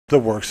The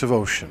works of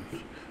Ossian,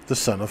 the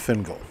son of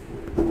Fingal.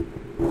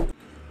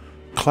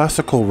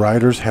 Classical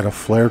writers had a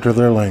flair to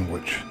their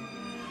language.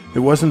 It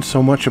wasn't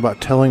so much about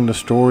telling the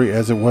story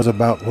as it was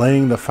about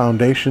laying the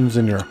foundations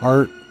in your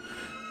heart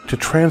to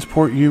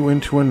transport you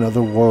into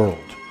another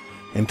world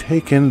and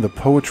take in the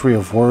poetry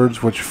of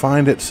words which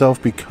find itself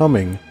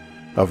becoming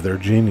of their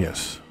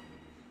genius.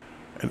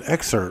 An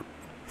excerpt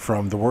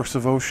from The Works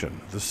of Ossian,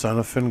 the son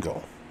of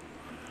Fingal.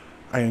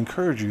 I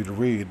encourage you to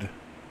read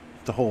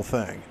the whole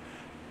thing,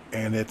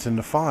 and it's in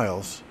the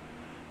files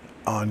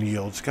on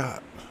Yield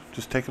Scott.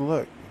 Just take a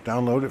look.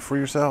 Download it for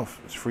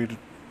yourself. It's free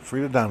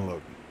to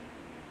download.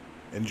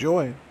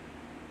 Enjoy.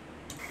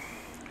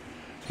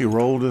 He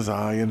rolled his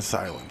eye in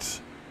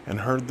silence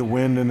and heard the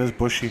wind in his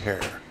bushy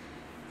hair.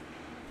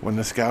 When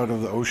the scout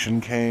of the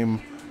ocean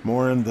came,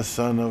 Morin the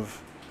son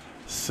of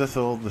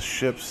Sithil, the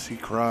ships, he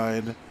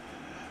cried,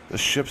 the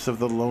ships of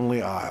the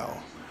lonely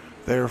isle.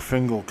 There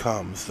Fingal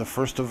comes, the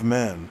first of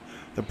men,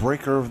 the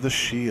breaker of the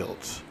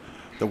shields.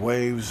 The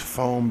waves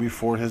foam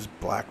before his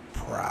black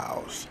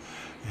prows.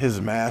 His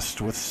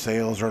masts with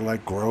sails are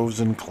like groves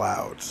and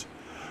clouds.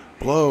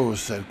 Blow,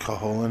 said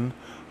Cuchulainn,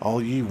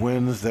 all ye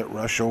winds that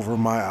rush over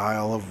my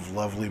isle of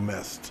lovely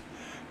mist.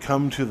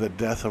 Come to the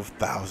death of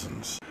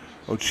thousands,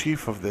 O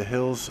chief of the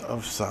hills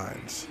of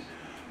signs.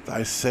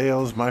 Thy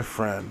sails, my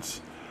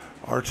friends,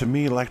 are to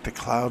me like the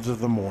clouds of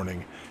the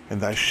morning,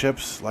 and thy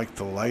ships like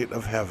the light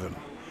of heaven,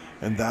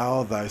 and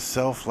thou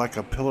thyself like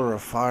a pillar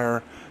of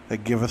fire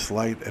that giveth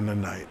light in the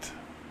night.